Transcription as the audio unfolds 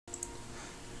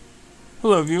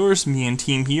Hello viewers, me and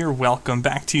team here, welcome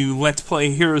back to Let's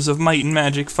Play Heroes of Might and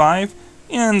Magic 5.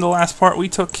 In the last part we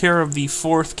took care of the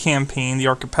fourth campaign, the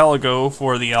Archipelago,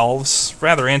 for the elves.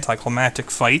 Rather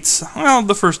anticlimactic fights. Well,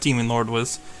 the first Demon Lord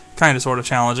was kinda sorta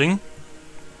challenging.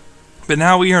 But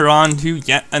now we are on to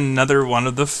yet another one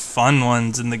of the fun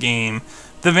ones in the game.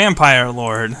 The Vampire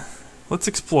Lord. Let's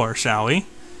explore, shall we?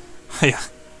 Yeah.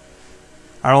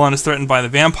 Ireland is threatened by the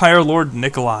Vampire Lord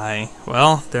Nikolai.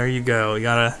 Well, there you go. You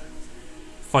gotta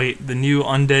fight the new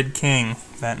undead king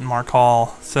that Mark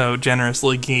Hall so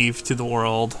generously gave to the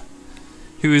world,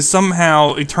 who is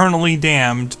somehow eternally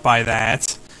damned by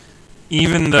that,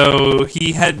 even though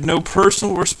he had no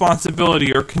personal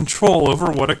responsibility or control over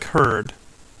what occurred.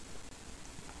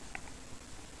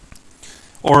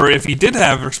 Or if he did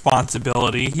have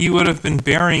responsibility, he would have been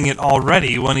bearing it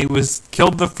already when he was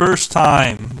killed the first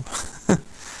time.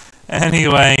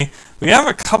 Anyway, we have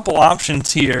a couple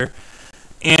options here.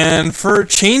 And for a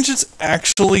change, it's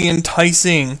actually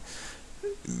enticing.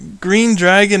 Green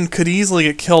Dragon could easily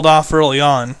get killed off early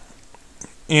on.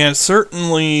 And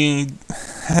certainly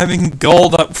having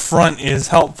gold up front is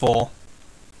helpful.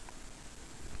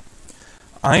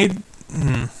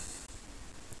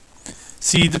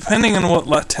 See, depending on what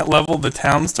level the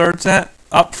town starts at,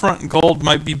 upfront gold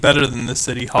might be better than the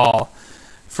city hall.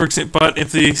 For example, but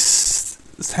if the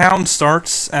town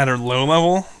starts at a low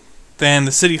level, then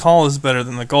the city hall is better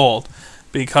than the gold,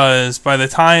 because by the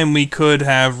time we could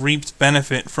have reaped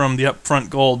benefit from the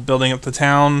upfront gold building up the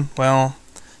town, well,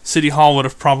 city hall would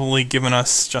have probably given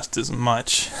us just as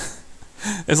much.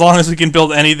 As long as we can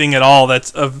build anything at all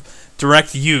that's of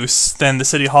direct use, then the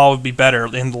city hall would be better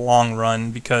in the long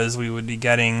run, because we would be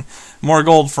getting more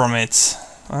gold from it.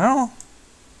 Well,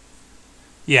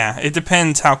 yeah, it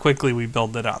depends how quickly we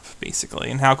build it up,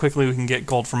 basically, and how quickly we can get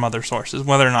gold from other sources,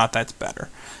 whether or not that's better.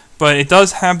 But it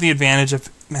does have the advantage of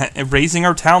raising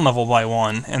our town level by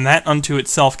 1, and that unto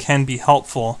itself can be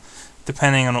helpful,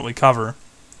 depending on what we cover.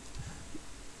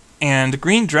 And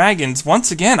green dragons, once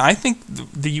again, I think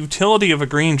the utility of a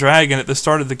green dragon at the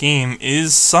start of the game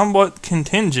is somewhat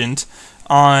contingent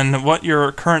on what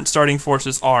your current starting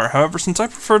forces are. However, since I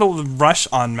prefer to rush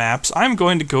on maps, I'm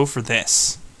going to go for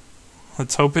this.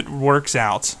 Let's hope it works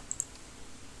out.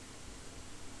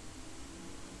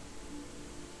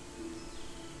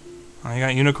 I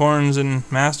got unicorns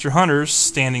and master hunters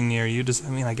standing near you. Does that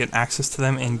mean I get access to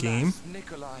them in game?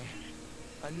 Nikolai,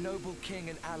 a noble king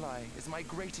and ally, is my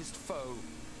greatest foe.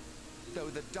 Though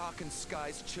the darkened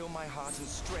skies chill my heart and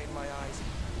strain my eyes,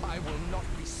 I will not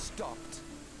be stopped.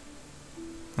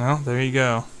 Well, there you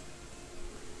go.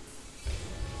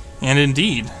 And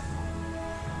indeed,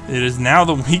 it is now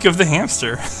the week of the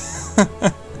hamster.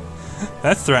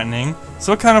 That's threatening.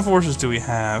 So what kind of forces do we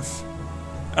have?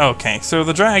 Okay, so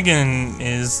the dragon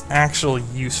is actually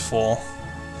useful.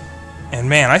 And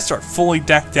man, I start fully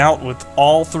decked out with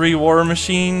all 3 war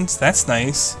machines. That's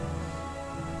nice.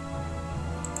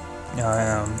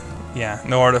 Yeah,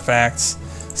 no artifacts.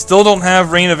 Still don't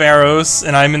have Rain of Arrows,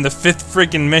 and I'm in the 5th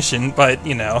friggin' mission, but,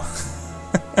 you know.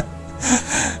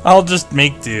 I'll just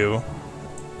make do.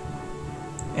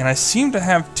 And I seem to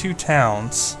have 2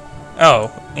 towns. Oh,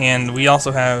 and we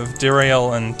also have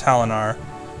Derail and Talinar.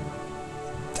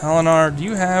 Talinar, do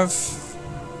you have...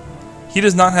 He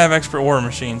does not have expert war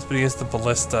machines, but he has the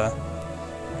ballista.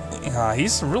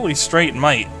 He's really straight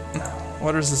might.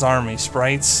 What is his army?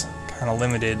 Sprites? Kinda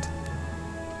limited.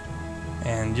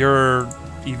 And you're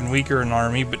even weaker in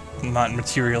army, but not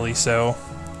materially so.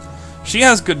 She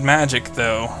has good magic,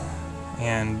 though.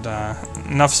 And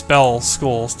enough spell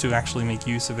schools to actually make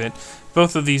use of it.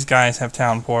 Both of these guys have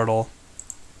town portal.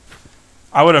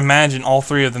 I would imagine all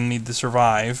 3 of them need to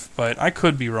survive, but I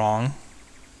could be wrong.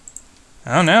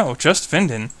 I don't know, just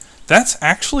Findan. That's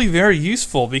actually very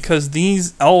useful, because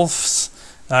these elf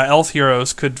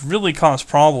heroes could really cause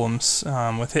problems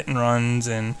with hit and runs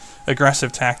and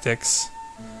aggressive tactics.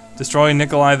 Destroy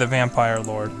Nikolai the Vampire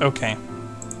Lord. Okay.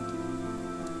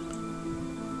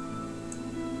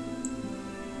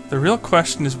 The real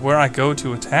question is where I go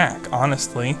to attack,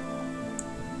 honestly.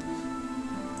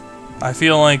 I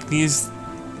feel like these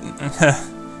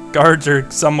guards are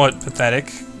somewhat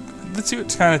pathetic. Let's see what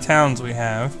kind of towns we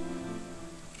have.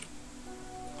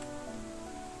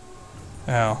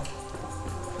 Oh.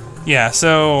 Yeah,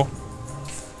 so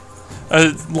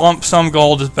a lump sum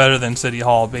gold is better than City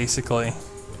Hall, basically.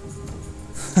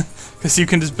 Because you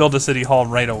can just build a City Hall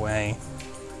right away.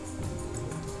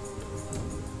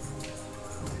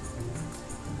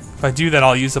 If I do that,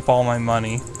 I'll use up all my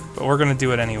money. But we're going to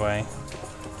do it anyway.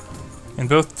 In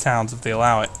both towns, if they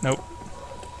allow it. Nope.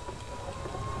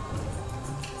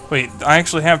 Wait, I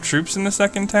actually have troops in the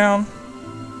second town?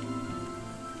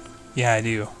 Yeah, I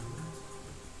do.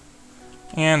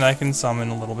 And I can summon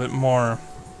a little bit more.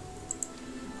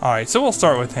 Alright, so we'll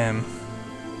start with him.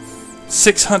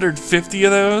 650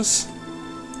 of those.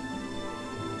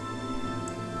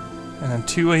 And then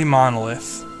 2A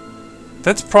monolith.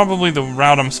 That's probably the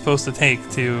route I'm supposed to take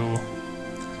to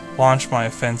launch my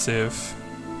offensive.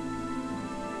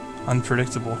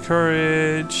 Unpredictable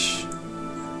courage.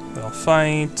 They'll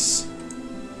fight.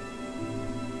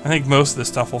 I think most of this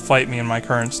stuff will fight me in my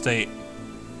current state.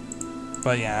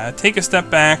 But yeah, take a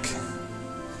step back.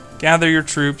 Gather your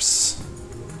troops.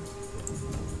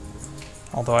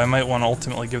 Although I might want to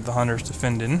ultimately give the hunters to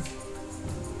Findan.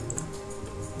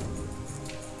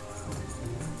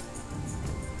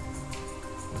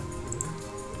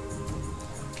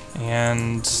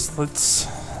 And let's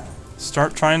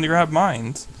start trying to grab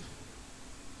mines.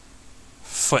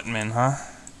 Footmen, huh?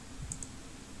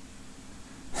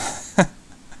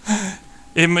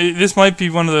 This might be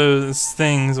one of those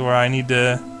things where I need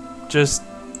to just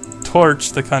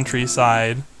torch the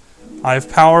countryside. I have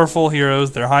powerful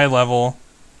heroes, they're high level,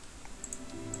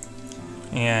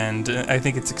 and I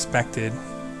think it's expected.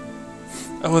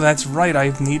 Oh, that's right, I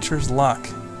have Nature's Luck.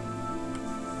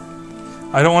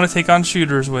 I don't want to take on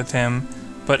shooters with him,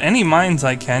 but any mines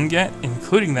I can get,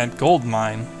 including that gold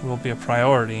mine, will be a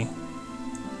priority.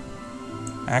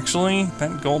 Actually,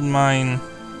 that gold mine...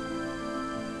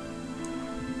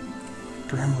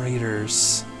 Grim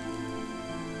Raiders.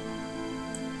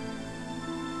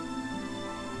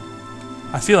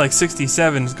 I feel like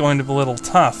 67 is going to be a little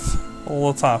tough.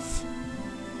 Well,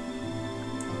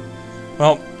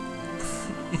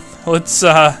 let's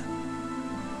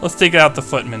take out the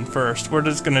footmen first. We're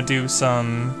just gonna do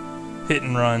some hit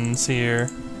and runs here.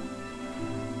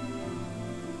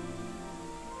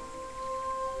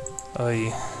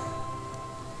 Oy.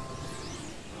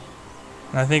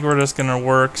 And I think we're just gonna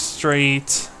work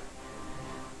straight.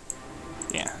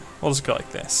 Yeah, we'll just go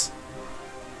like this.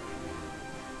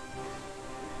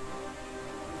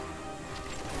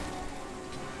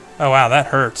 Oh wow, that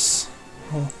hurts.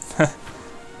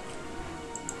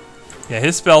 Yeah,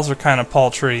 his spells are kind of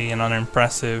paltry and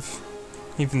unimpressive.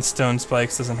 Even Stone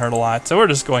Spikes doesn't hurt a lot, so we're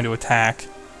just going to attack.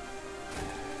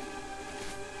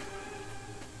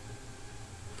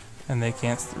 And they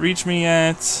can't reach me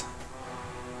yet.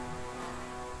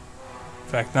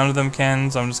 In fact, none of them can,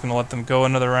 so I'm just going to let them go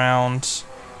another round.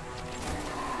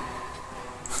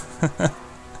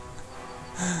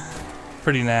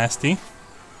 Pretty nasty.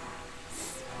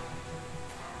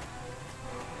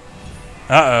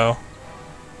 Uh-oh.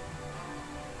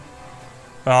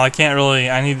 Well, I can't really...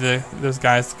 I need those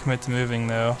guys to commit to moving,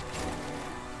 though.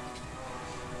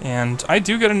 And I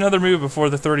do get another move before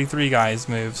the 33 guys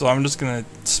move, so I'm just going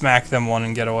to smack them one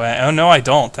and get away. Oh, no, I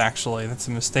don't, actually. That's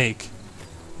a mistake.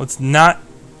 Let's not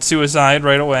suicide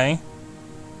right away.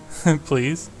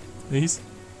 Please. Please.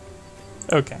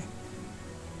 Okay.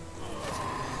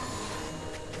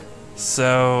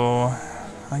 So,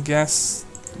 I guess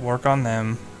work on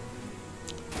them.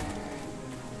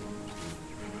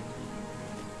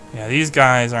 Yeah, these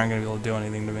guys aren't going to be able to do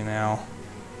anything to me now.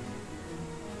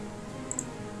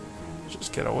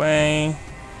 Just get away.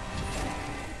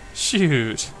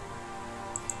 Shoot.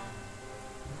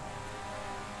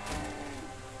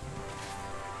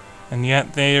 And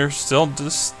yet they are still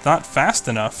just not fast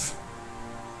enough.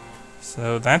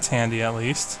 So that's handy at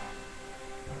least.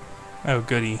 Oh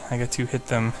goody, I get to hit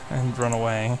them and run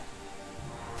away.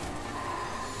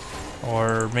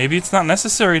 Or maybe it's not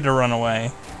necessary to run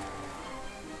away.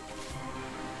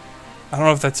 I don't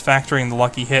know if that's factoring the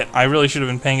lucky hit. I really should have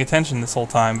been paying attention this whole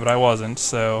time, but I wasn't,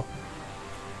 so...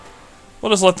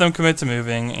 We'll just let them commit to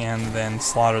moving and then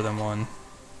slaughter them one.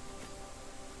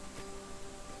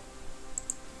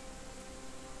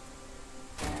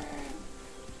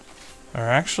 Or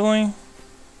actually...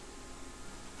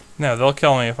 No, they'll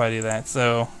kill me if I do that,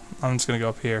 so I'm just gonna go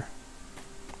up here.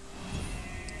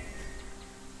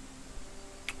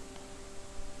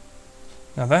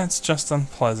 Now that's just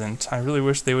unpleasant. I really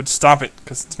wish they would stop it,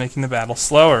 because it's making the battle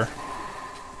slower.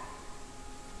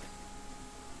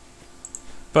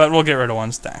 But we'll get rid of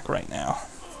one stack right now.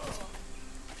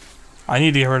 I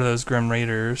need to get rid of those Grim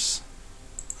Raiders.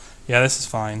 Yeah, this is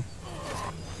fine.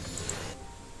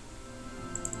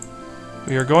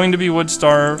 We are going to be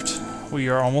wood-starved. We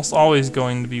are almost always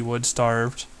going to be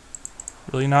wood-starved.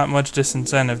 Really not much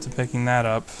disincentive to picking that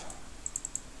up.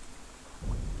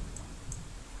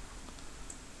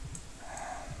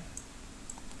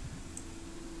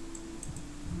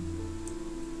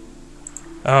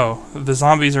 Oh, the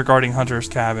zombies are guarding hunters'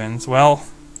 cabins. Well,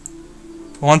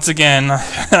 Once again,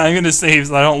 I'm going to save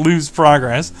so I don't lose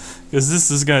progress, because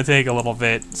this is going to take a little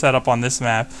bit set up on this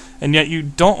map. And yet you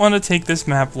don't want to take this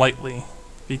map lightly,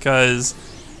 because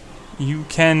you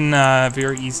can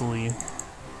very easily,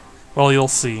 well, you'll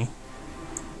see.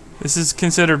 This is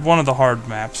considered one of the hard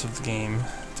maps of the game,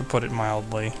 to put it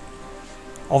mildly.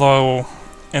 Although,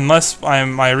 unless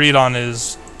my read-on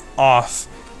is off,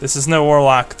 this is no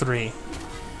Warlock 3.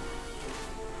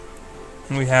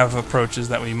 And we have approaches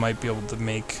that we might be able to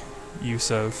make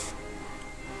use of.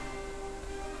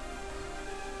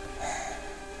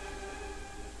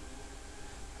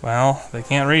 Well, they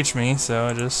can't reach me, so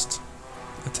I just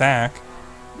attack.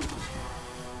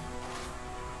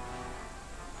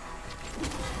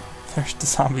 The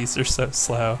zombies are so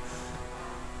slow.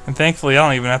 And thankfully I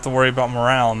don't even have to worry about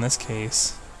morale in this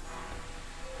case.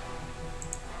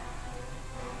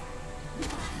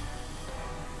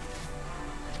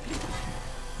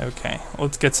 Okay,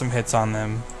 let's get some hits on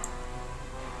them.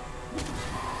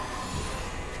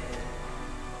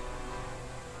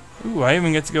 Ooh, I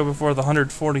even get to go before the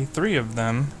 143 of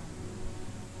them.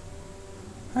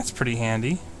 That's pretty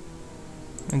handy.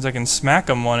 Means I can smack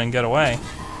them one and get away.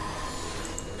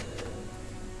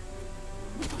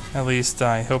 At least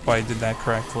I hope I did that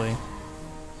correctly.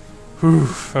 Whew,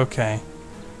 okay.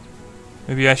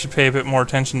 Maybe I should pay a bit more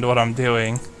attention to what I'm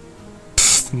doing.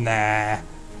 Pfft, nah.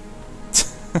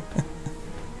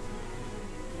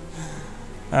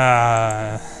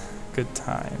 Good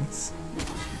times.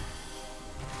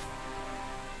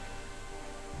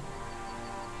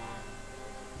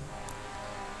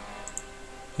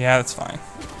 Yeah, that's fine.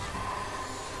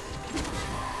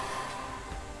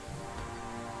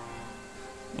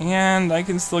 And I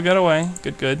can still get away.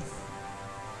 Good, good.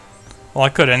 Well, I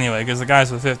could anyway, because the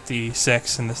guys with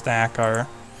 56 in the stack are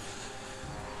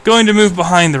going to move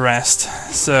behind the rest.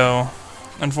 So,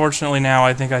 unfortunately now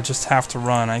I think I just have to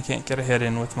run. I can't get a hit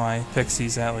in with my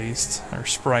pixies at least, or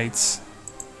sprites.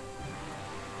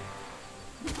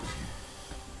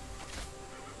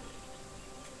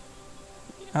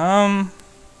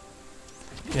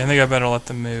 Yeah, I think I better let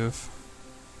them move.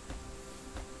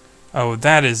 Oh,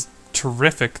 that is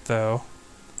terrific, though.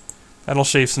 That'll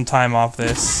shave some time off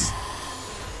this.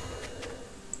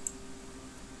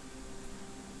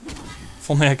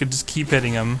 If only I could just keep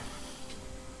hitting them.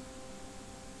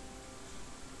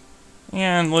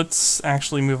 And let's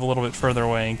actually move a little bit further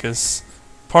away, because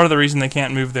part of the reason they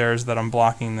can't move there is that I'm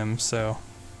blocking them, so...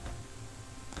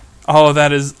 Oh,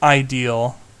 that is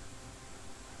ideal.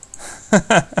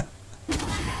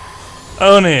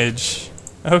 Ownage.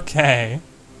 Okay.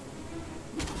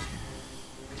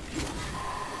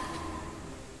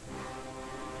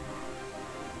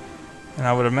 And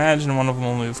I would imagine one of them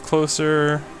will move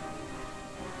closer.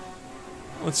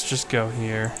 Let's just go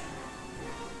here.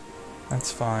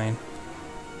 That's fine.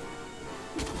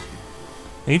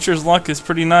 Nature's luck is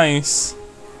pretty nice.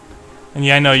 And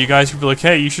yeah, I know you guys could be like,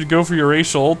 hey, you should go for your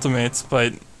racial ultimates,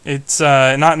 but it's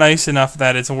not nice enough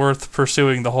that it's worth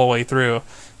pursuing the whole way through.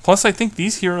 Plus, I think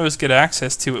these heroes get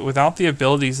access to it without the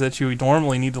abilities that you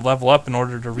normally need to level up in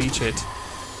order to reach it.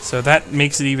 So that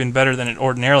makes it even better than it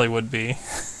ordinarily would be.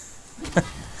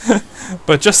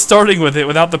 But just starting with it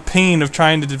without the pain of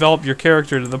trying to develop your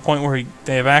character to the point where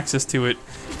they have access to it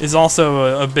is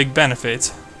also a big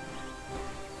benefit.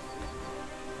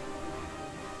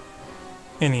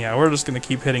 And yeah, we're just going to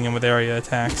keep hitting him with area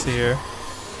attacks here.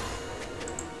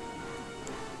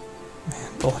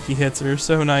 Man, the lucky hits are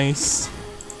so nice.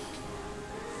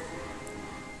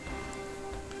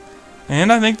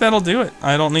 And I think that'll do it.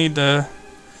 I don't need to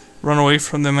run away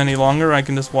from them any longer. I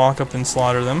can just walk up and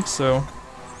slaughter them, so...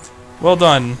 Well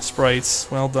done, sprites.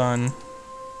 Well done.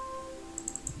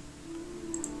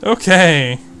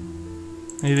 Okay.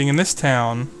 Anything in this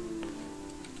town?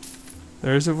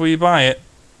 There's if we buy it.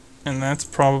 And that's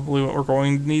probably what we're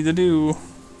going to need to do.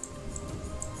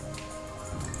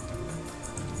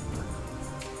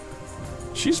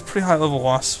 She's a pretty high level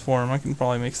wasp form. I can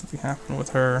probably make something happen with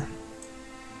her.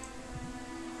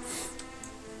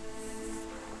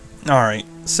 Alright,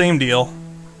 same deal.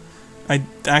 I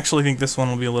actually think this one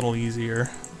will be a little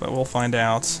easier, but we'll find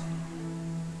out.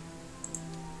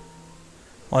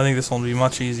 Well, I think this one will be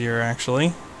much easier,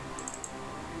 actually.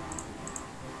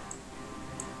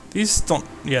 These don't...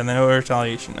 Yeah, no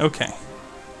retaliation. Okay.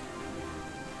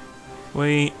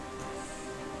 Wait.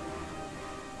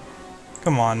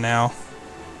 Come on, now.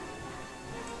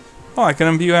 Oh, I can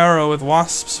imbue arrow with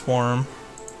wasp's form.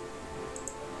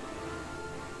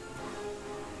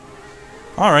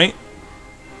 Alright.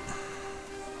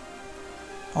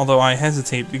 Although I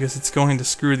hesitate because it's going to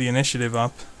screw the initiative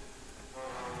up.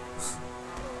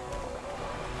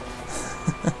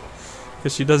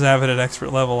 Because she does have it at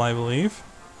expert level, I believe.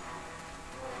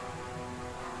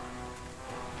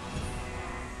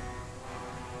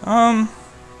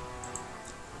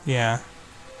 Yeah.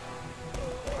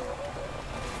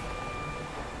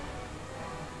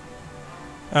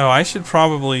 Oh, I should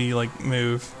probably, like,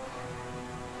 move.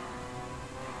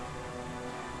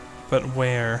 But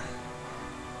where?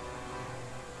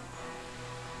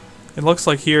 It looks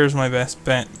like here's my best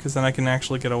bet, because then I can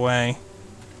actually get away.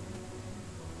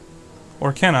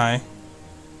 Or can I?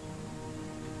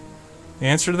 The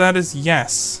answer to that is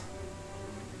yes.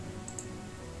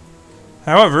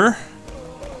 However...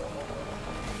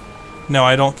 No,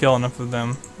 I don't kill enough of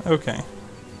them. Okay.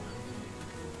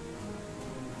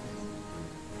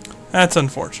 That's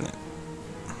unfortunate.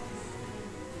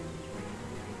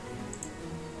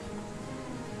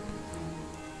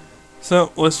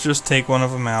 So, let's just take one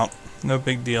of them out. No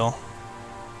big deal.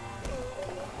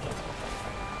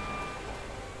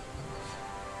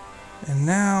 And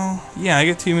now... Yeah, I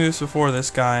get 2 moves before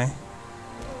this guy.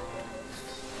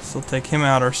 So we'll take him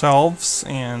out ourselves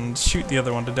and shoot the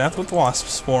other one to death with wasp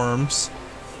swarms.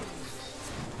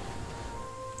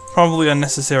 Probably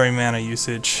unnecessary mana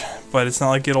usage, but it's not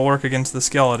like it'll work against the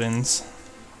skeletons.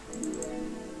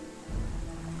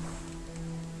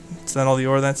 Is that all the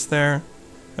ore that's there?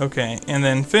 Okay, and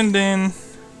then Findan.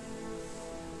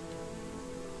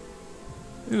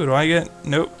 Ooh, do I get...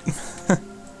 Nope.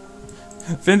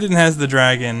 Findan has the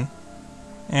dragon,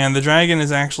 and the dragon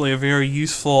is actually a very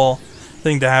useful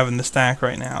thing to have in the stack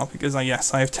right now, because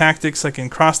yes, I have tactics, I can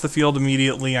cross the field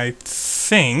immediately, I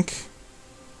think.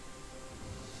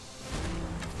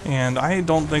 And I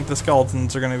don't think the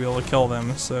skeletons are going to be able to kill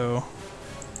them, so...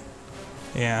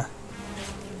 Yeah.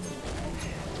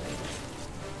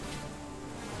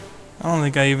 I don't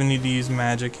think I even need to use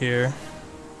magic here.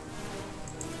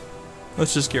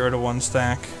 Let's just get rid of 1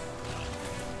 stack.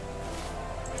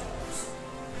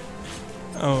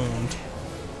 Owned.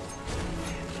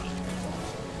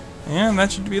 And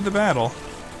that should be the battle.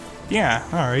 Yeah,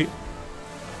 alright.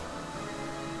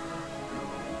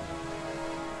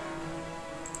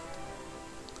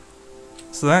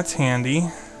 So that's handy.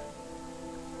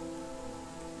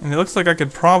 And it looks like I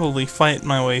could probably fight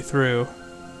my way through.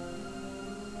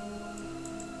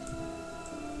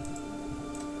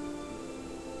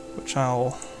 Which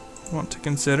I'll want to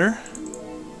consider.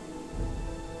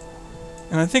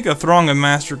 And I think a throng of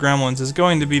master gremlins is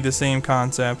going to be the same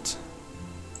concept.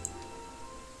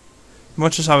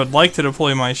 Much as I would like to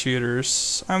deploy my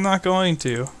shooters, I'm not going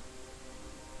to.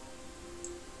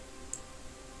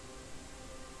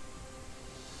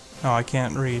 Oh, I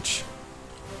can't reach.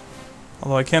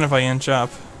 Although I can if I inch up.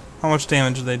 How much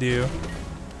damage do they do?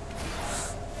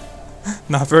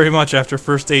 Not very much after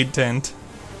first aid tent.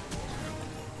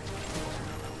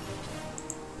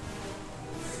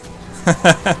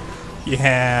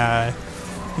 Yeah.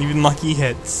 Even lucky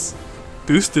hits.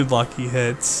 Boosted lucky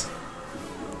hits.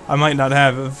 I might not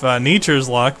have nature's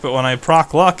luck, but when I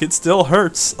proc luck, it still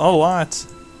hurts a lot.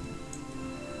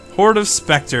 Horde of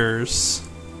Spectres.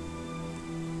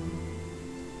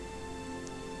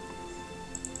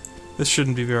 This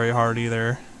shouldn't be very hard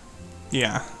either.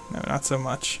 Yeah, no, not so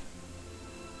much.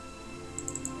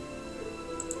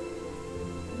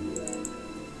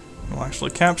 We'll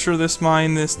actually capture this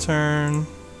mine this turn.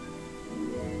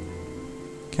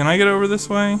 Can I get over this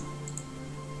way?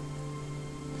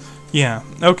 Yeah,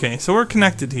 okay, so we're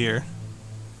connected here.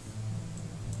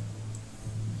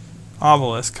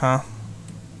 Obelisk, huh?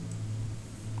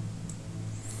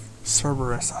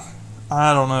 Cerberus.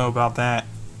 I don't know about that.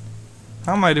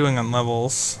 How am I doing on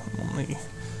levels? Only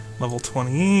level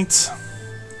 28.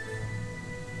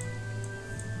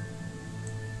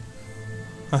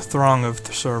 A throng of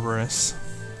Cerberus.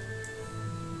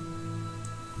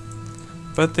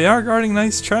 But they are guarding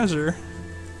nice treasure.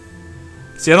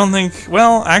 See, I don't think...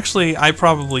 Well, actually, I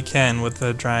probably can with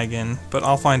the dragon, but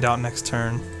I'll find out next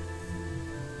turn.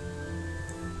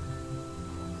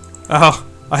 Oh,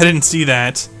 I didn't see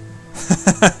that.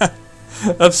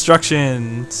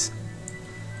 Obstructions.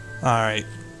 Alright.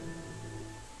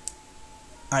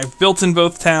 I've built in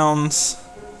both towns,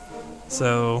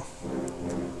 so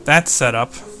that's set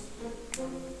up.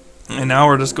 And now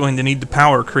we're just going to need to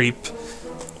power creep,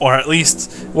 or at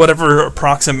least whatever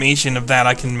approximation of that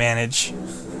I can manage.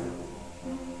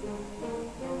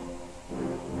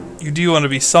 You do want to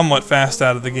be somewhat fast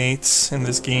out of the gates in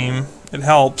this game. It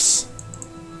helps.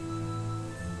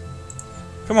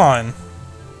 Come on.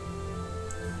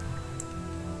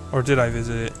 Or did I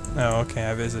visit it? Oh, okay,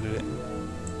 I visited it.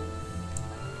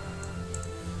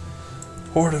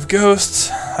 Horde of Ghosts.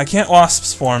 I can't wasp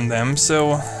swarm them,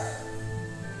 so...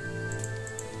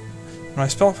 My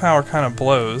spell power kind of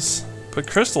blows, but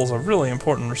crystal's a really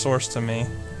important resource to me.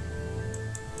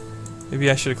 Maybe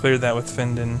I should have cleared that with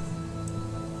Findan.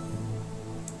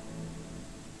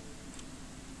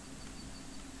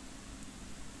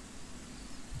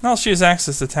 Well, she has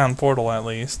access to town portal at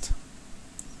least.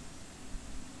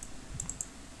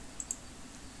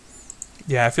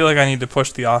 Yeah, I feel like I need to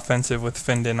push the offensive with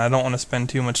Findan. I don't want to spend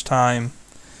too much time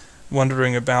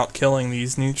wondering about killing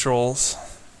these neutrals.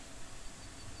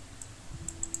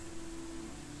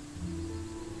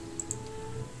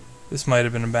 This might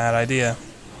have been a bad idea.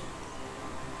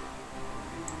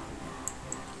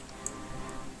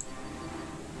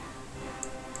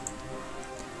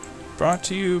 Brought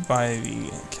to you by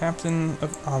the Captain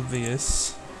of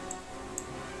Obvious.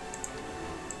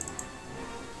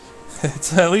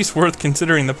 It's at least worth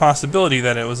considering the possibility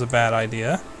that it was a bad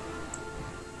idea.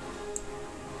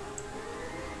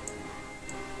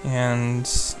 And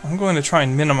I'm going to try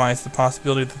and minimize the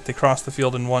possibility that they cross the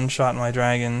field and one-shot my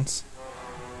dragons.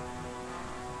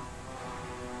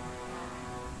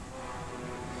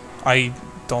 I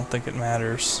don't think it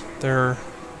matters. They're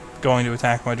going to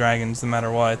attack my dragons no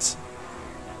matter what.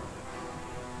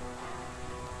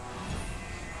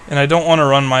 And I don't want to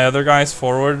run my other guys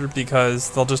forward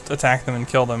because they'll just attack them and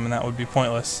kill them, and that would be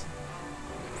pointless.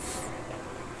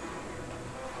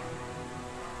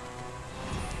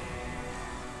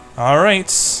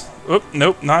 Alright. Oop,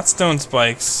 nope, not stone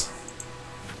spikes.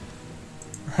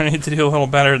 I need to do a little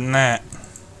better than that.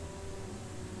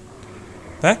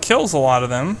 That kills a lot of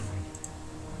them.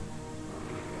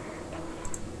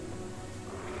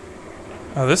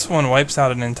 Oh, this one wipes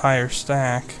out an entire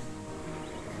stack.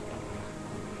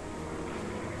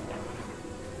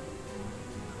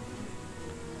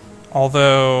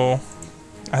 Although,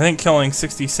 I think killing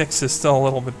 66 is still a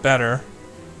little bit better.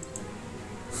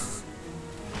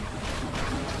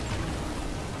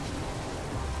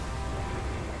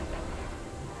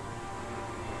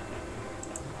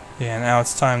 Yeah, now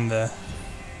it's time to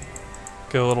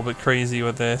go a little bit crazy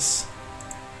with this.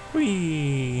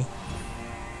 Whee!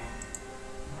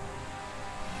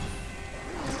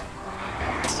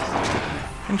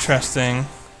 Interesting.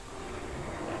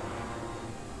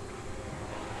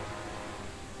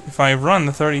 If I run,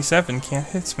 the 37 can't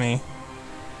hit me.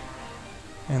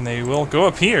 And they will go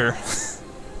up here.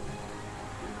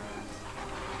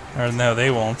 Or no, they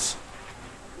won't.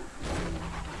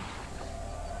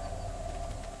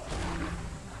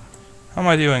 How am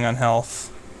I doing on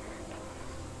health?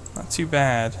 Not too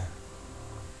bad.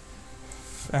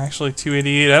 Actually,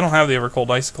 288. I don't have the Evercold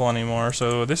Icicle anymore,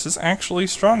 so this is actually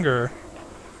stronger.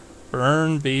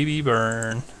 Burn, baby,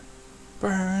 burn.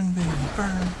 Burn, baby,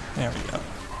 burn. There we go.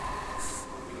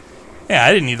 Yeah,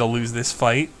 I didn't need to lose this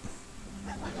fight.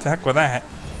 To heck with that.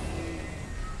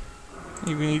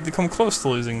 You need to come close to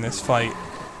losing this fight.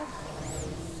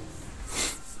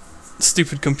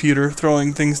 Stupid computer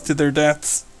throwing things to their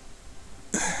deaths.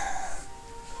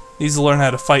 Needs to learn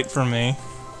how to fight for me.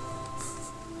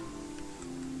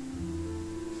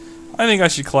 I think I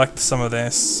should collect some of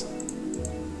this.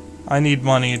 I need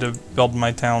money to build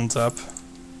my towns up.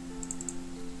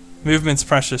 Movement's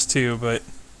precious too, but...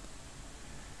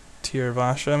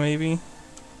 Tirvasha, maybe?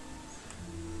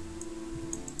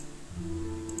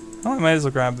 Oh, I might as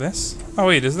well grab this. Oh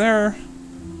wait, is there...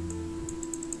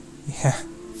 Yeah.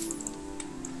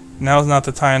 Now's not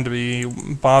the time to be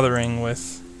bothering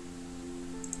with...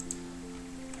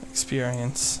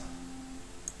 experience.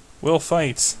 Will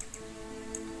fight.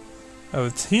 Oh,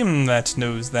 it's him that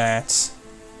knows that.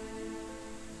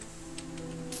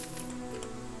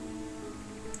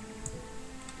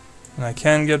 And I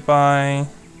can get by...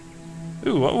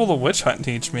 Ooh, what will the witch hunt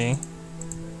teach me?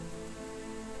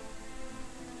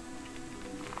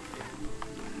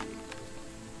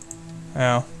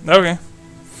 Oh, okay.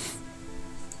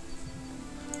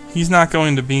 He's not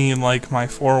going to be like my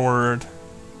forward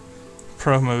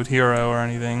pro mode hero or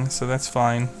anything, so that's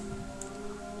fine.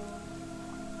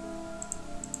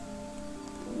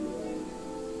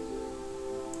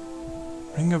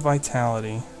 Ring of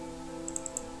Vitality.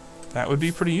 That would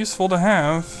be pretty useful to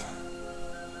have.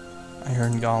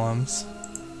 Iron Golems.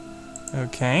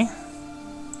 Okay.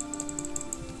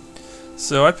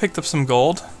 So I picked up some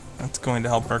gold. That's going to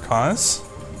help our cause.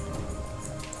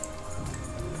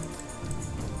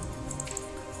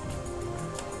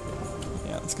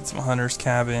 Yeah, let's get some hunters'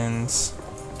 cabins.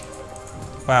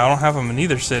 Wow, I don't have them in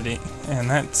either city. And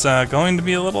that's going to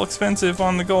be a little expensive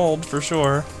on the gold, for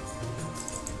sure.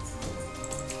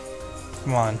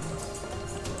 Come on.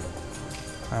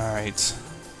 Alright.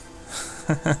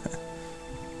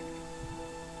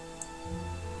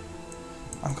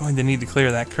 I'm going to need to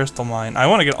clear that crystal mine. I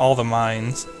want to get all the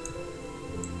mines.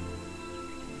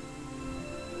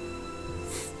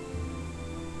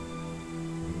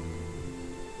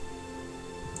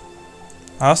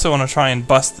 I also want to try and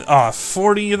bust...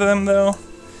 40 of them, though? I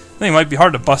think it might be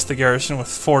hard to bust the garrison with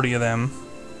 40 of them.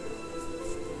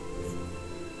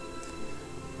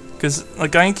 Because,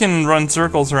 like, I can run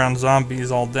circles around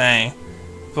zombies all day.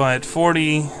 But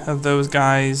 40 of those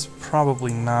guys,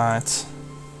 probably not.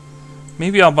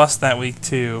 Maybe I'll bust that week,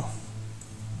 too.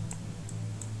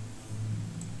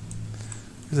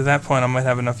 Because at that point, I might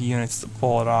have enough units to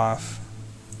pull it off.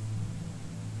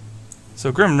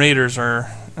 So Grim Raiders are...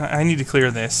 I need to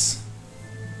clear this.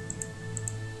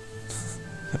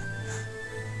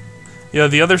 Yeah,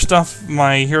 the other stuff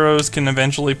my heroes can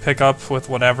eventually pick up with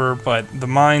whatever, but the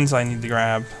mines I need to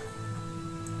grab.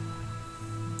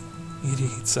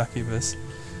 Idiot succubus.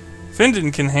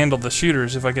 Findan can handle the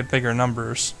shooters if I get bigger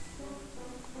numbers.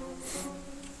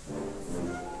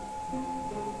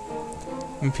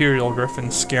 Imperial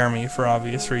Griffins scare me for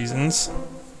obvious reasons.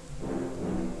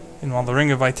 And while the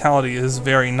Ring of Vitality is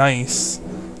very nice,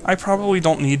 I probably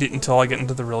don't need it until I get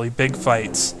into the really big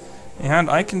fights. And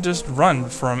I can just run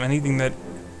from anything that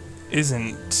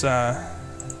isn't,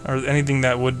 or anything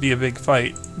that would be a big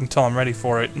fight until I'm ready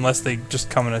for it, unless they just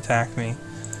come and attack me.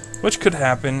 Which could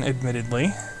happen,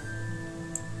 admittedly.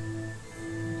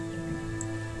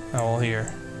 Oh, well, here.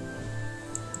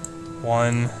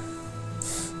 1.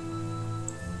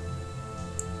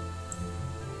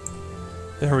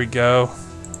 There we go.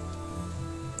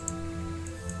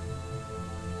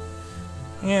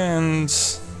 And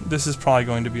this is probably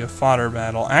going to be a fodder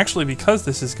battle. Actually, because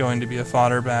this is going to be a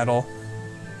fodder battle,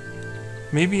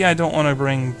 maybe I don't want to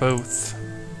bring both.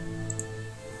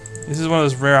 This is one of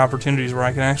those rare opportunities where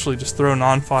I can actually just throw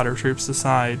non-fodder troops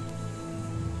aside.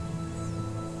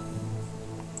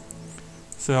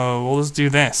 So we'll just do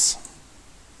this.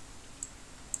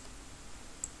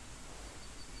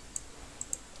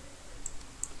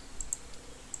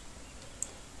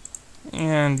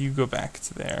 And you go back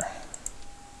to there.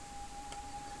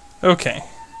 Okay.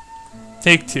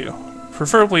 Take 2.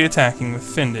 Preferably attacking with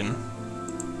Findan.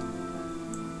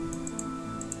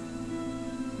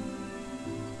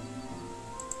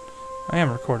 I am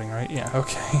recording, right? Yeah,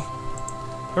 okay.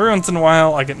 Every once in a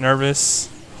while I get nervous.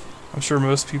 I'm sure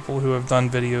most people who have done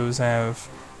videos have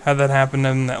had that happen to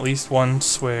them at least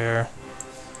once, where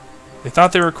they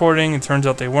thought they were recording, it turns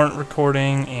out they weren't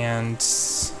recording, and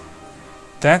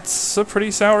that's a pretty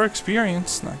sour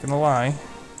experience, not gonna lie.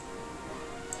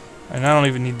 And I don't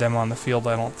even need them on the field,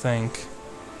 I don't think.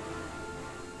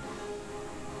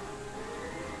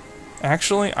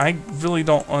 Actually, I really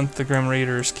don't want the Grim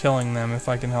Raiders killing them if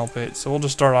I can help it, so we'll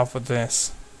just start off with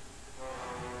this.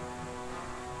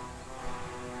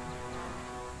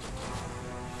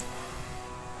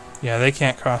 Yeah, they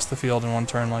can't cross the field in one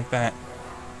turn like that.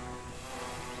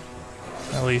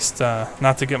 At least,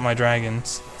 not to get my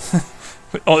dragons.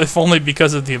 If only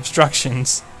because of the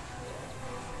obstructions.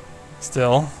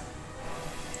 Still.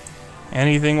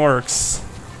 Anything works.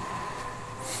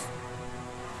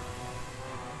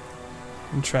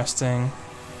 Interesting.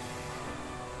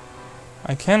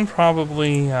 I can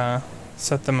probably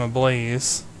set them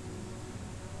ablaze.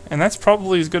 And that's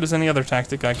probably as good as any other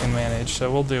tactic I can manage,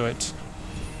 so we'll do it.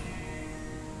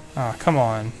 Ah, come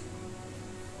on.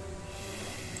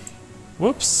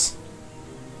 Whoops.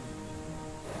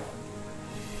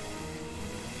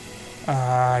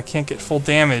 I can't get full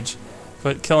damage,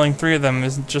 but killing 3 of them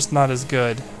is just not as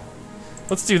good.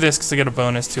 Let's do this because I get a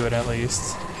bonus to it at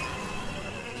least.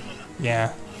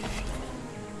 Yeah.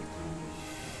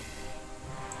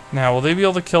 Now, will they be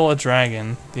able to kill a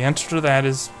dragon? The answer to that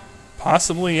is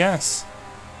possibly yes.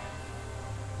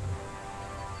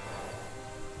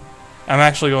 I'm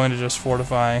actually going to just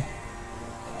fortify.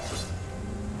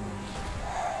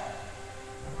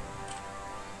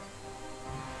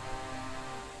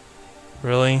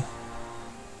 Really?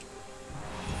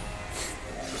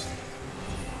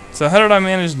 So how did I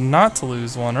manage not to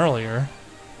lose one earlier?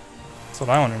 That's what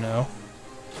I want to know.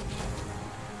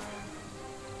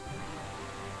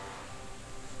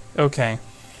 Okay.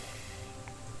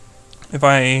 If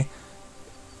I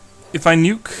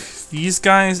nuke these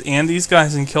guys and these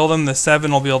guys and kill them, the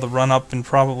 7 will be able to run up and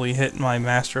probably hit my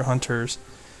Master Hunters.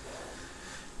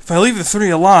 If I leave the 3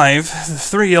 alive, the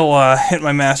 3 will hit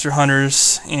my Master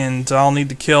Hunters, and I'll need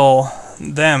to kill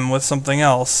them with something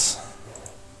else.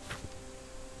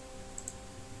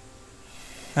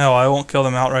 Oh, I won't kill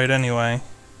them outright anyway.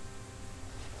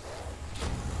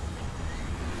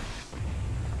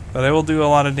 But I will do a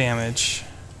lot of damage.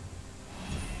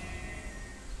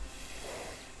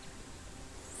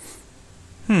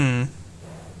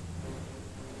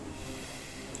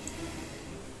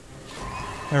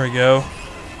 There we go.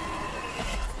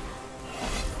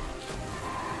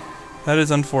 That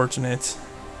is unfortunate.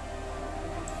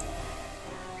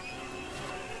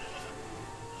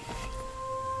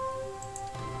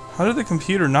 How did the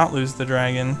computer not lose the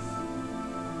dragon?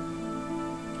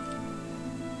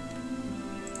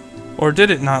 Or did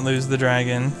it not lose the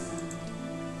dragon?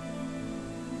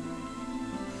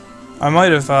 I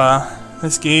might have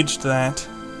misgauged that.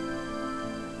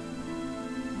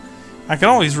 I can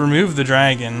always remove the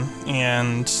dragon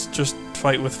and just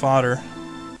fight with fodder.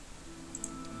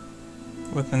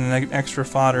 With an extra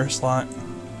fodder slot.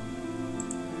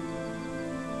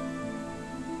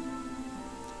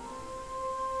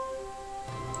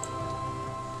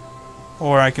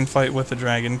 Or I can fight with the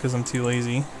dragon because I'm too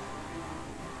lazy.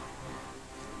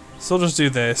 So I'll just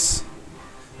do this.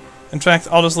 In fact,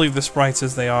 I'll just leave the sprites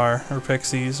as they are, or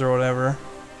pixies, or whatever.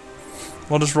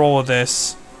 We'll just roll with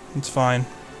this. It's fine.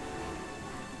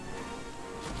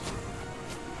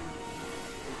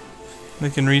 They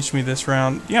can reach me this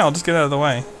round. Yeah, I'll just get out of the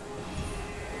way.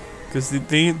 Because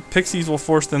the pixies will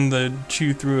force them to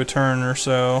chew through a turn or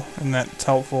so, and that's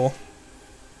helpful.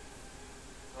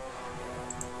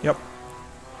 Yep.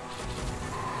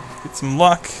 Get some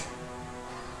luck.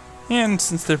 And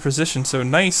since they're positioned so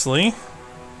nicely,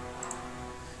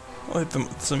 I'll hit them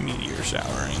with some meteor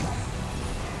showering.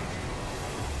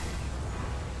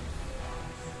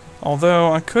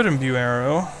 Although I could imbue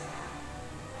arrow.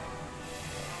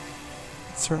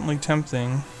 It's certainly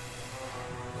tempting.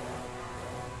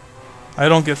 I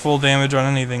don't get full damage on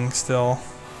anything still.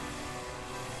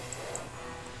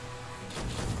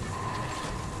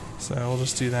 So we'll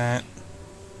just do that.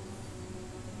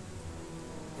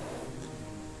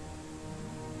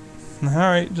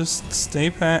 Alright, just stay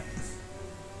pat.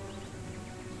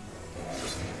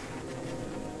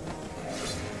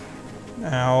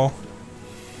 Ow.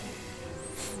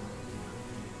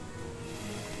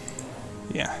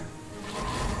 Yeah.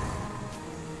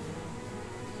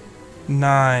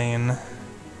 9.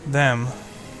 Them.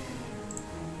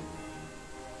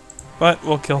 But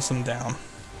we'll kill some down.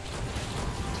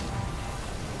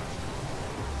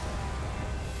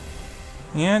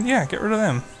 And yeah, get rid of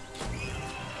them.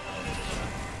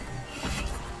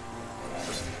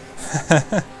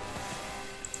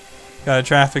 Got a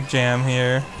traffic jam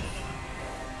here.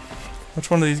 Which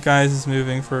one of these guys is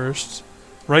moving first?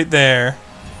 Right there.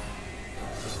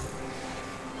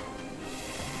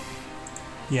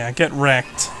 Yeah, get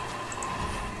wrecked.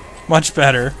 Much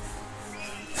better.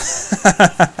 It's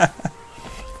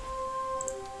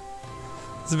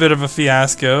a bit of a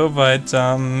fiasco, but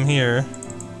here.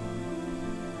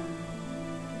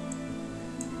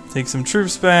 Take some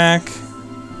troops back.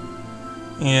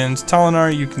 And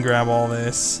Talinar, you can grab all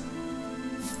this.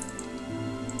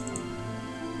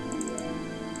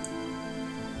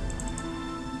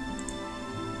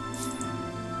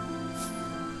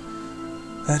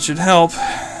 That should help.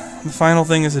 The final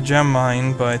thing is a gem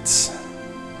mine, but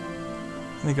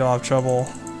I think I'll have trouble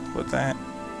with that.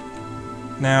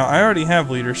 Now, I already have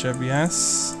leadership,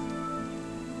 yes?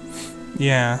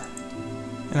 Yeah.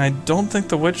 And I don't think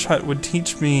the witch hut would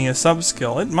teach me a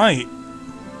sub-skill. It might.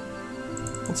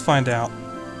 Let's find out.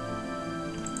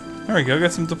 There we go,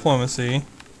 got some diplomacy.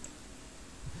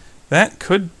 That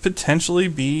could potentially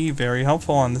be very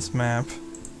helpful on this map.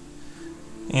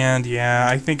 And yeah,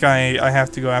 I think I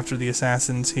have to go after the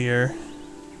assassins here.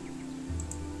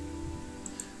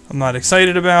 I'm not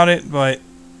excited about it, but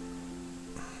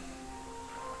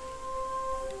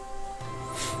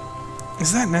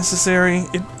is that necessary?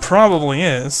 It probably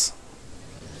is.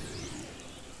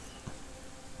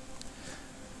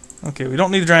 Okay, we don't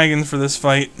need dragons for this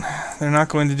fight. They're not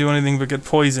going to do anything but get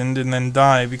poisoned and then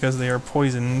die because they are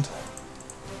poisoned.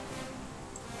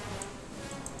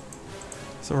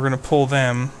 So we're going to pull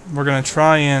them. We're going to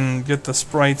try and get the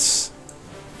sprites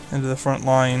into the front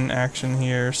line action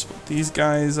here. Split these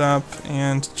guys up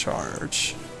and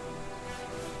charge.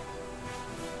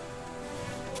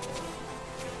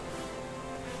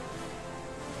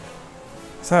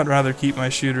 So I'd rather keep my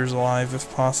shooters alive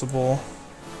if possible.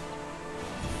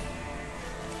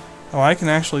 Oh, I can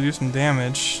actually do some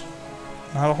damage.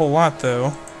 Not a whole lot,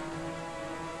 though.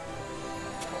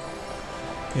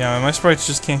 Yeah, my sprites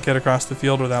just can't get across the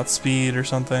field without speed or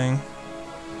something.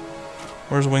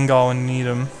 Where's Wingal when you need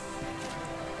him?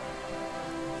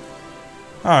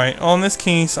 Alright, well in this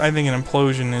case, I think an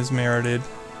implosion is merited.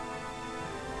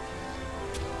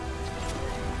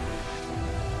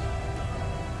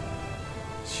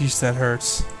 Jeez, that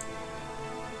hurts.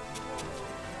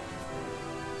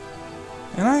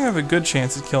 And I have a good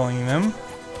chance at killing them.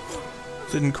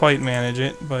 Didn't quite manage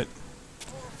it, but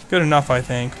good enough, I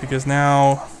think, because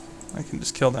now I can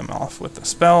just kill them off with the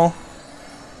spell.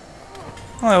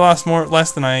 Well, I lost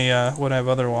less than I would have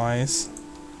otherwise.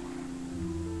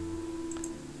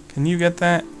 Can you get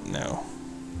that? No.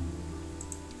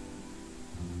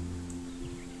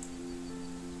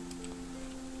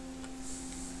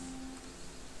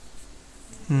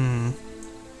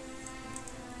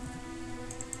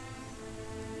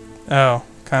 Oh,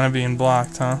 kind of being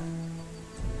blocked, huh?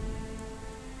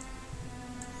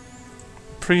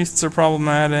 Priests are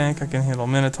problematic. I can handle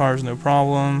minotaurs, no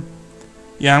problem.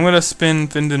 Yeah, I'm gonna spin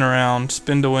Findan around,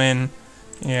 spin to win,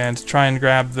 and try and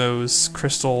grab those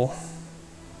crystal.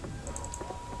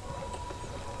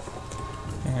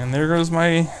 And there goes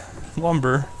my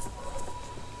lumber.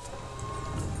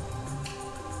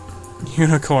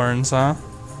 Unicorns, huh?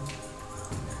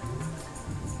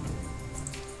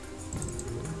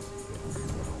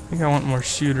 I think I want more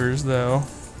shooters, though.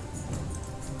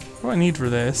 What do I need for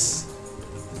this?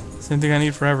 Same thing I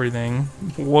need for everything.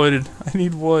 Wood. I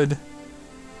need wood.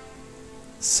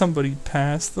 Somebody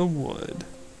pass the wood.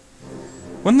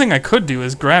 One thing I could do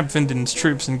is grab Findan's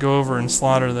troops and go over and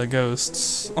slaughter the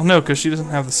ghosts. Oh no, because she doesn't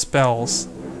have the spells.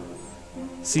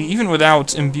 See, even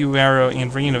without Imbue Arrow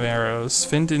and Rain of Arrows,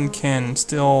 Findan can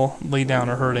still lay down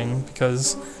a hurting,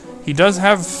 because he does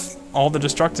have all the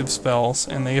destructive spells,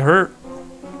 and they hurt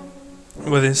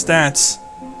with his stats.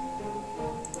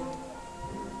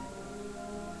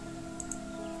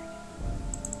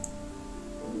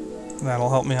 That'll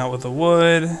help me out with the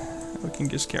wood. We can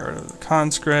just get rid of the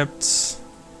conscripts.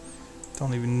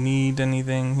 Don't even need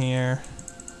anything here.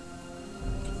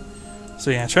 So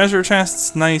yeah, treasure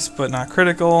chests, nice but not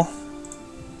critical.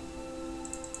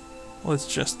 Let's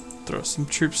just throw some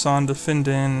troops on to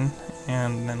Findan,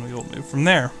 and then we will move from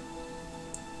there.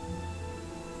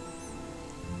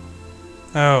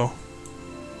 Oh.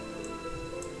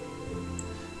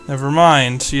 Never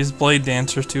mind, she has blade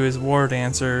dancers to his war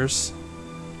dancers.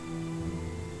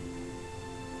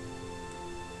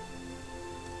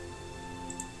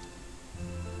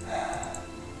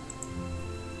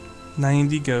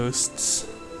 $90 ghosts.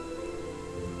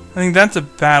 I think that's a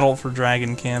battle for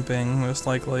dragon camping, most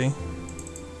likely.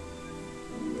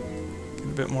 Get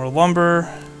a bit more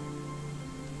lumber.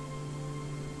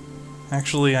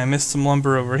 Actually, I missed some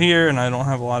lumber over here, and I don't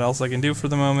have a lot else I can do for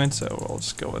the moment, so we'll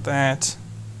just go with that.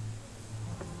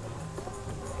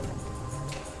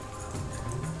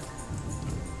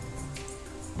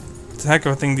 It's a heck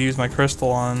of a thing to use my crystal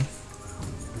on.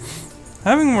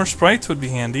 Having more sprites would be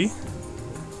handy.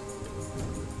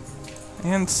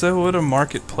 And so would a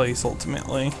marketplace,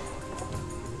 ultimately.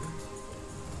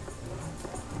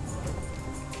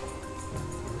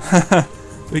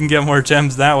 We can get more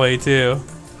gems that way, too.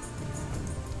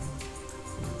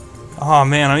 Oh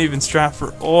man, I'm even strapped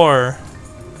for ore.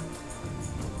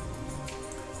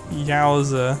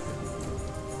 Yowza.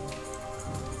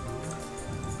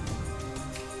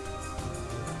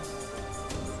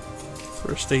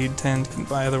 First aid 10 can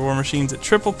buy other war machines at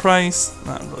triple price.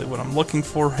 Not really what I'm looking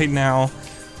for right now.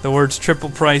 The words triple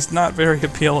price not very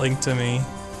appealing to me.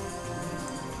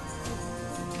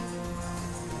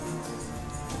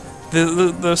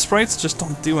 The sprites just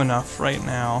don't do enough right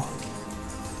now.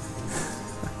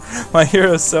 My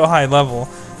hero's so high level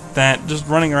that just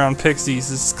running around pixies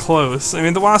is close. I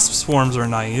mean, the wasp swarms are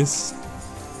nice.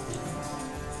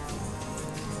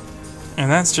 And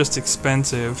that's just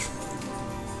expensive.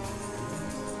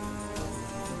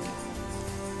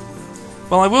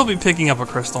 Well, I will be picking up a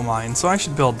crystal mine, so I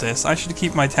should build this. I should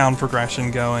keep my town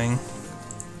progression going.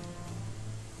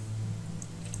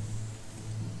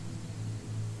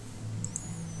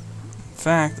 In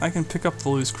fact, I can pick up the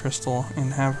loose crystal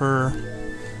and have her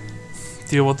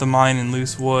deal with the mine and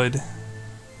loose wood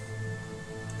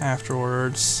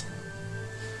afterwards.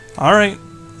 Alright.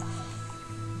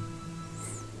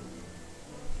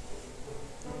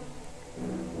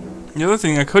 The other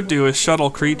thing I could do is shuttle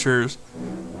creatures.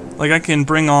 Like, I can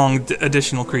bring on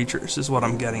additional creatures, is what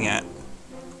I'm getting at.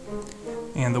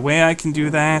 And the way I can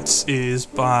do that is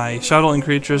by shuttling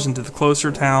creatures into the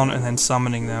closer town and then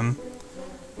summoning them.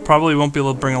 Probably won't be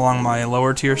able to bring along my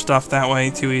lower tier stuff that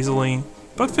way too easily.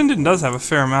 But Findan does have a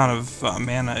fair amount of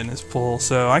mana in his pool,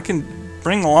 so I can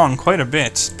bring along quite a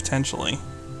bit, potentially.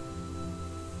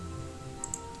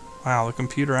 Wow, the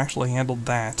computer actually handled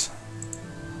that.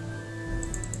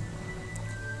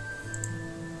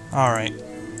 Alright.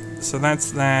 So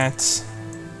that's that.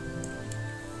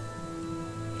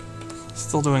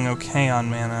 Still doing okay on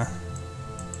mana.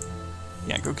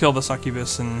 Yeah, go kill the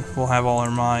succubus and we'll have all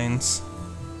our mines.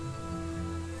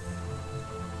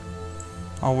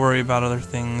 I'll worry about other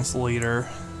things later.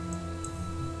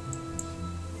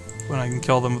 When I can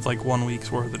kill them with like 1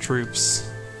 week's worth of troops.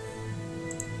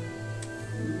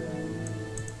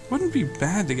 Wouldn't be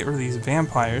bad to get rid of these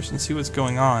vampires and see what's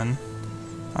going on.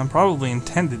 I'm probably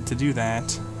intended to do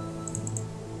that.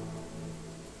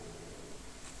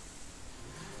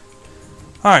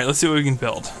 Alright, let's see what we can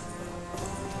build.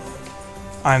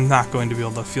 I'm not going to be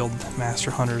able to field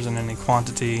Master Hunters in any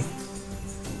quantity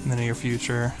in the near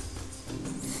future.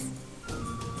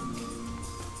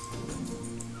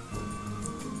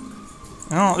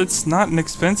 Well, it's not an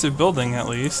expensive building at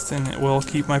least, and it will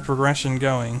keep my progression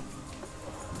going.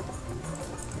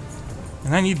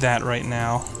 And I need that right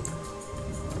now.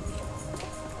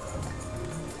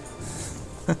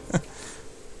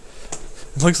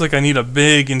 It looks like I need a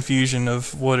big infusion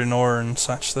of wood and ore and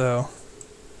such, though.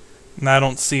 And I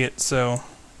don't see it, so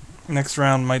next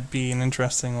round might be an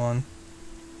interesting one.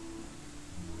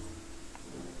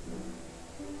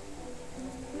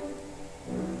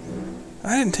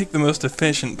 I didn't take the most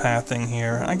efficient pathing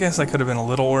here. I guess I could have been a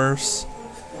little worse.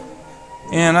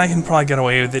 And I can probably get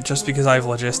away with it just because I have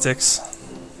logistics.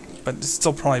 But it's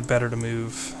still probably better to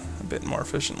move a bit more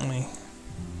efficiently.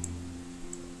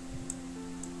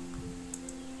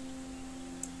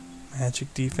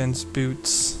 Magic defense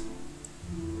boots.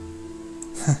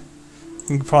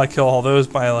 You can probably kill all those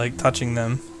by like touching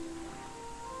them.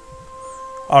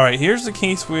 Alright, here's the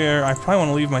case where I probably want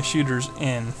to leave my shooters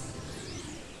in.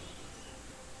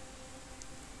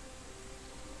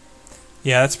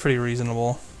 Yeah, that's pretty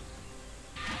reasonable.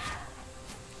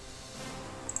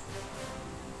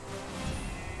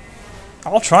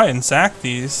 I'll try and sack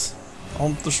these.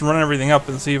 I'll just run everything up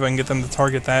and see if I can get them to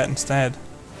target that instead.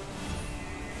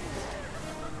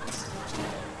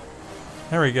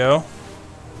 There we go.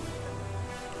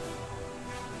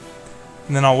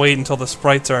 And then I'll wait until the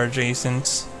sprites are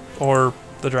adjacent, or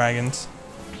the dragons.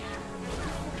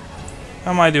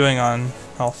 How am I doing on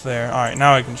health there? Alright,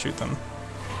 now I can shoot them.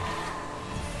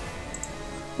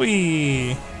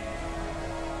 Whee!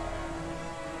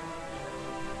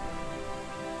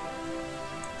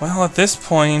 Well, at this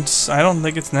point, I don't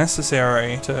think it's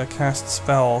necessary to cast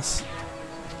spells.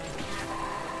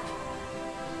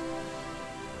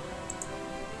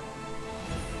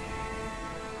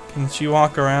 Can she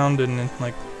walk around and,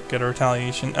 like, get a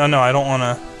retaliation? Oh no, I don't want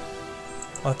to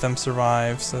let them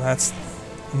survive, so that's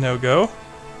a no-go.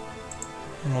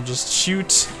 And we'll just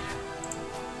shoot.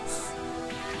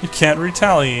 You can't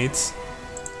retaliate.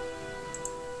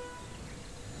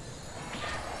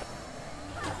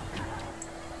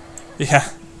 Yeah.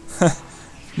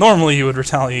 Normally you would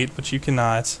retaliate, but you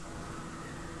cannot.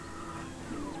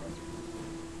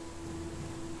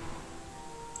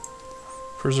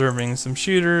 Preserving some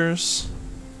shooters.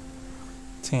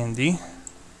 It's handy.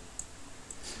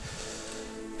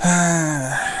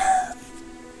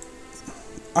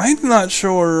 I'm not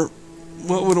sure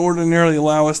what would ordinarily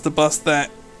allow us to bust that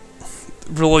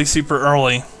really super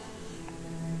early.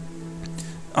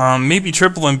 Maybe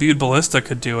triple imbued ballista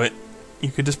could do it. You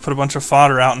could just put a bunch of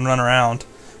fodder out and run around,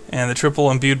 and the triple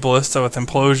imbued ballista with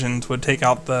implosions would take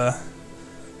out the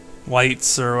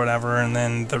whites or whatever, and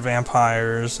then the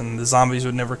vampires, and the zombies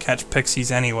would never catch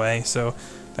pixies anyway, so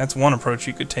that's one approach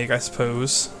you could take, I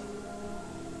suppose.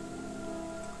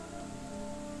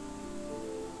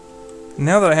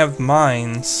 Now that I have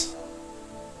mines,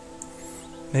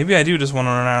 maybe I do just want to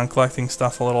run around collecting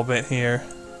stuff a little bit here.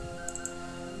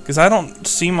 Because I don't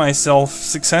see myself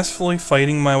successfully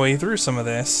fighting my way through some of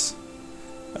this.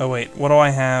 Oh wait, what do I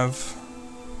have?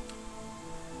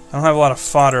 I don't have a lot of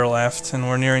fodder left, and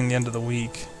we're nearing the end of the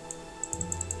week.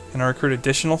 Can I recruit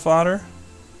additional fodder?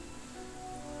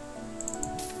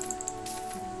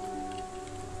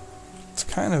 It's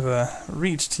kind of a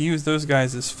reach to use those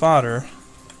guys as fodder.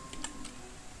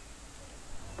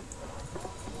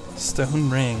 Stone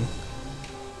ring.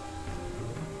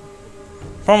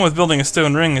 Problem with building a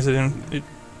stone ring is it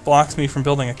blocks me from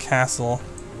building a castle.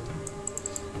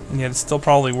 And yet it's still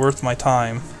probably worth my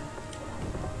time.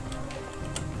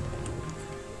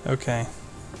 Okay.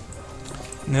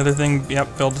 And the other thing,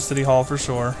 yep, build a city hall for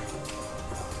sure.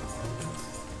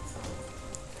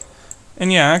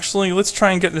 And yeah, actually, let's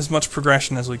try and get as much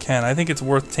progression as we can. I think it's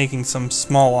worth taking some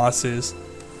small losses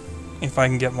if I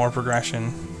can get more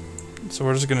progression. So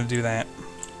we're just going to do that.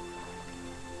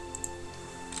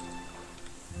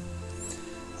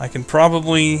 I can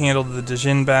probably handle the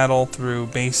Djinn battle through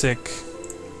basic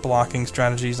blocking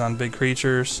strategies on big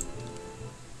creatures.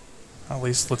 At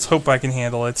least let's hope I can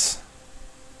handle it.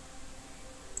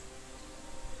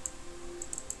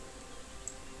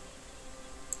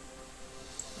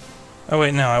 Oh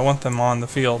wait, no, I want them on the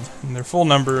field. In their full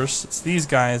numbers, it's these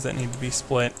guys that need to be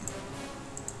split.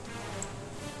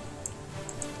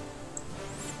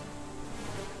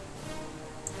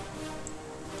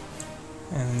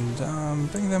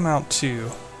 And bring them out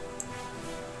too.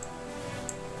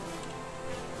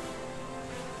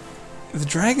 The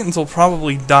dragons will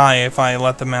probably die if I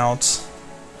let them out.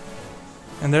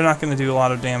 And they're not going to do a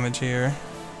lot of damage here.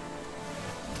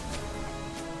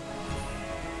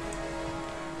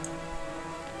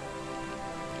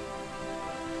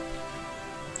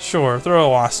 Sure, throw a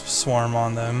wasp swarm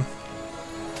on them.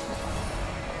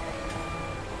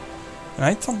 And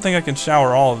I don't think I can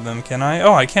shower all of them, can I?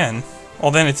 Oh, I can.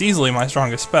 Well, then it's easily my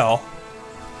strongest spell.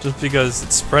 Just because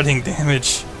it's spreading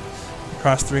damage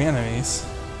across 3 enemies.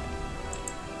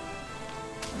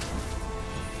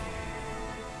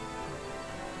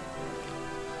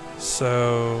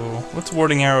 So, let's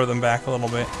warding arrow them back a little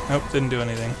bit. Nope, didn't do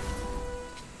anything.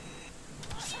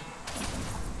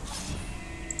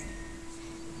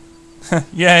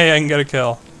 Yay, I can get a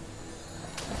kill.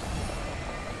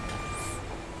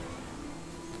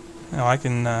 Now I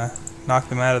can knock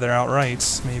them out of there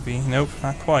outright, maybe. Nope,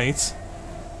 not quite.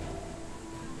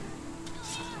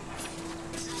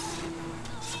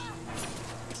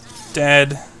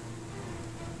 Dead.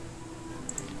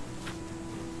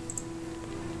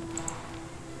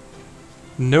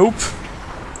 Nope.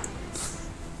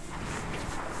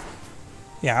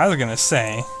 Yeah, I was gonna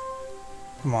say.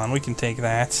 Come on, we can take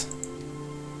that.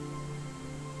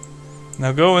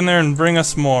 Now go in there and bring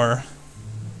us more.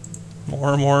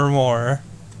 More.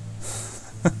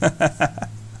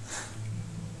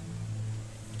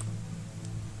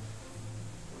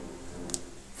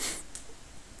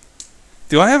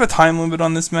 Do I have a time limit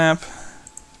on this map?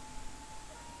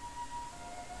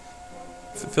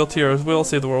 Fulfill Tiero's will,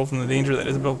 save the world from the danger that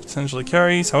Isabel potentially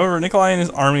carries. However, Nikolai and his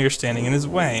army are standing in his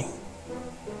way.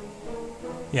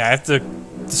 Yeah, I have to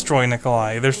destroy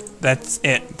Nikolai. That's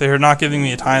it. They're not giving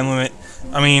me a time limit.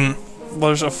 I mean,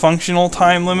 there's a functional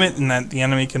time limit in that the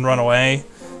enemy can run away,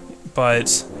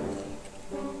 but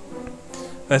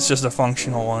that's just a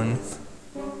functional one.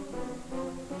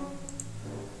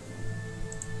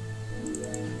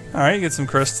 Alright, get some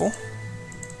crystal.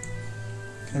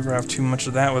 Can never have too much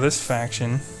of that with this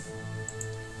faction.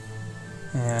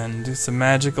 And do some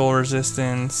magical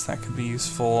resistance, that could be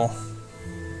useful.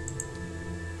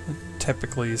 It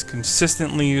typically is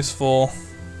consistently useful.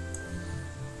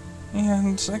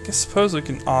 And I suppose we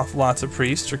can off lots of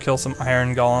priests or kill some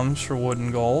iron golems for wood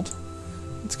and gold.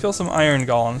 Let's kill some iron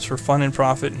golems for fun and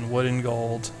profit and wood and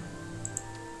gold.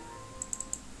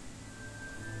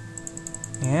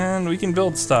 And we can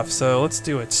build stuff, so let's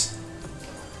do it.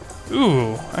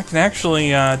 Ooh, I can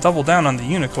actually double down on the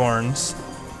unicorns.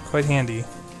 Quite handy.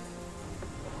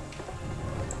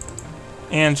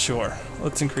 And sure,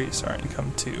 let's increase our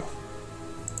income too.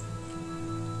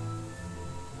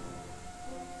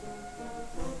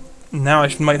 Now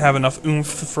I might have enough oomph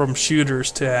from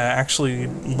shooters to actually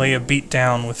lay a beat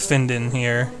down with Findan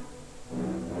here.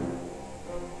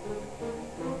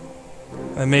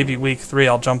 And maybe week 3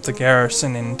 I'll jump the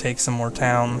garrison and take some more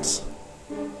towns.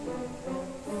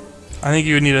 I think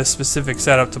you would need a specific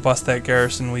setup to bust that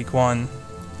garrison week 1.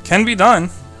 Can be done.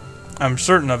 I'm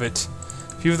certain of it.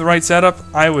 If you have the right setup,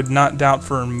 I would not doubt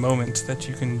for a moment that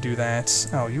you can do that.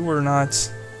 Oh, you were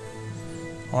not...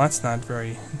 Well, that's not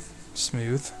very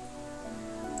smooth.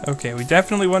 Okay, we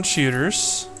definitely want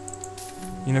shooters.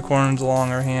 Unicorns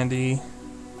along are handy.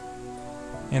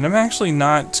 And I'm actually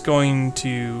not going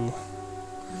to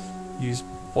use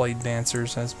blade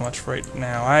dancers as much right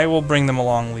now. I will bring them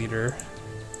along leader.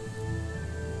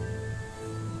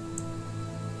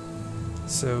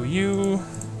 So you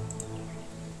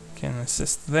can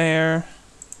assist there.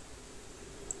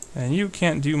 And you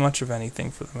can't do much of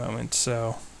anything for the moment,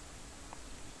 so...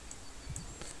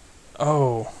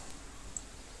 Oh.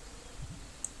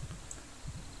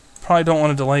 Probably don't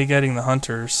want to delay getting the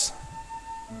hunters.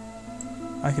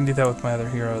 I can do that with my other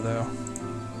hero, though.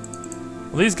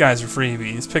 Well, these guys are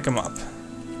freebies. Pick them up.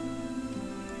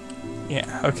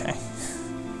 Yeah, okay.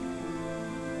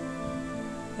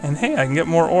 And hey, I can get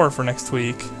more ore for next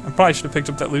week. I probably should have picked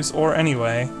up that loose ore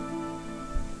anyway.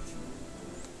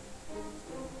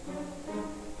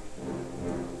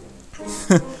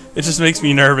 It just makes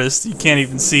me nervous. You can't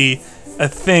even see a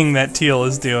thing that Teal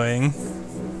is doing.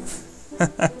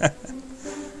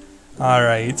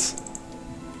 Alright.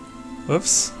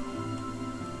 Whoops.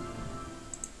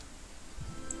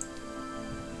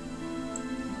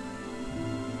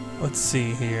 Let's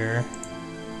see here.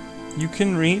 You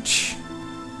can reach.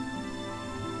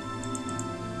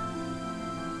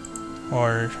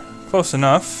 Or close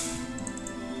enough.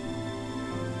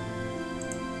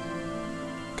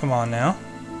 Come on now.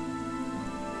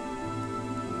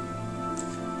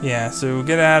 Yeah, so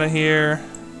get out of here.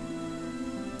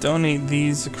 Donate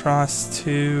these across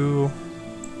to...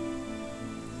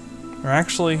 Or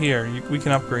actually here, we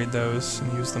can upgrade those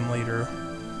and use them later.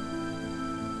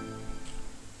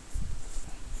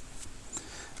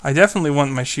 I definitely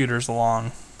want my shooters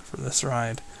along for this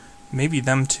ride. Maybe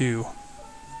them too.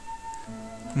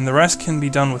 And the rest can be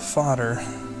done with fodder.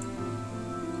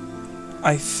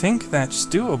 I think that's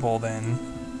doable then.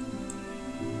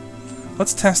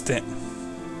 Let's test it.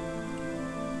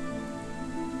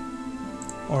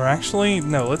 Or actually,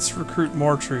 no, let's recruit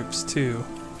more troops too.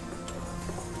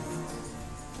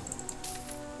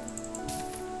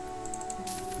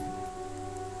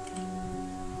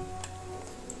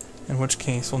 In which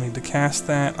case, we'll need to cast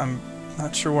that. I'm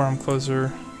not sure where I'm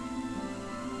closer.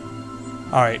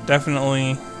 Alright,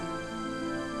 definitely.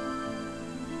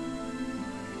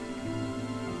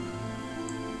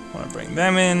 I want to bring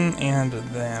them in and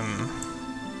them.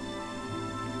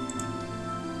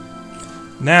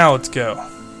 Now let's go.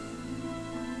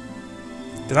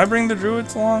 Did I bring the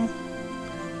druids along?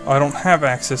 Oh, I don't have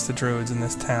access to druids in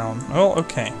this town. Oh,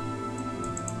 okay.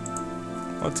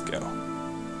 Let's go.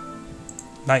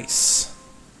 Nice.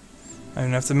 I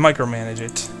don't have to micromanage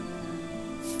it.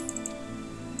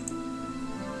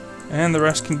 And the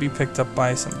rest can be picked up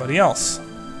by somebody else.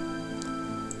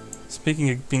 Speaking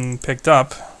of being picked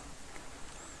up,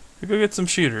 we go get some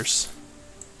shooters.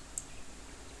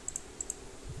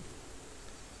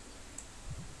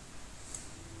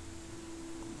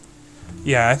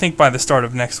 Yeah, I think by the start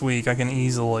of next week I can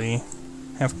easily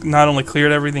have not only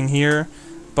cleared everything here,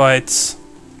 but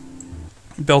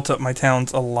built up my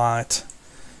towns a lot.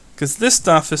 Because this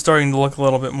stuff is starting to look a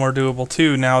little bit more doable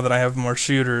too now that I have more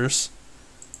shooters.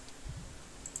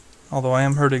 Although I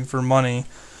am hurting for money.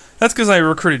 That's because I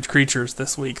recruited creatures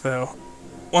this week though.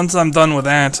 Once I'm done with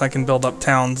that, I can build up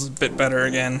towns a bit better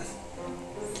again.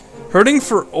 Hurting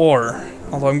for ore,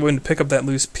 although I'm going to pick up that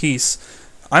loose piece.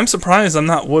 I'm surprised I'm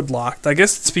not woodlocked. I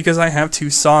guess it's because I have 2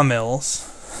 sawmills.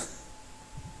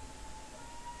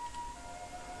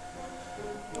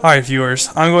 Alright viewers,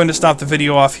 I'm going to stop the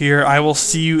video off here. I will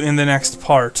see you in the next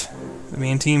part. The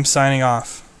main team signing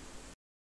off.